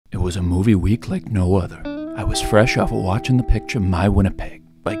was a movie week like no other. I was fresh off of watching the picture My Winnipeg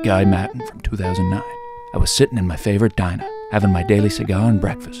by Maddin from 2009. I was sitting in my favorite diner, having my daily cigar and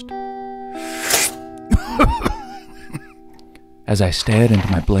breakfast. As I stared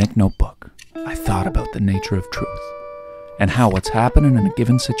into my blank notebook, I thought about the nature of truth, and how what's happening in a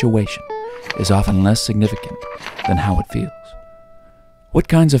given situation is often less significant than how it feels. What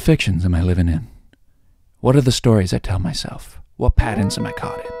kinds of fictions am I living in? What are the stories I tell myself? What patterns am I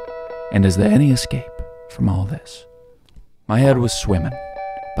caught in? And is there any escape from all this? My head was swimming,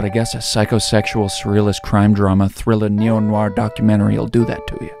 but I guess a psychosexual, surrealist crime drama, thriller, neo-noir documentary will do that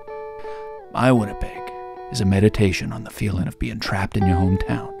to you. My Winnipeg is a meditation on the feeling of being trapped in your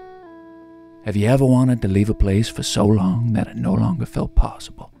hometown. Have you ever wanted to leave a place for so long that it no longer felt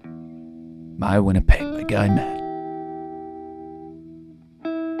possible? My Winnipeg by Maddin.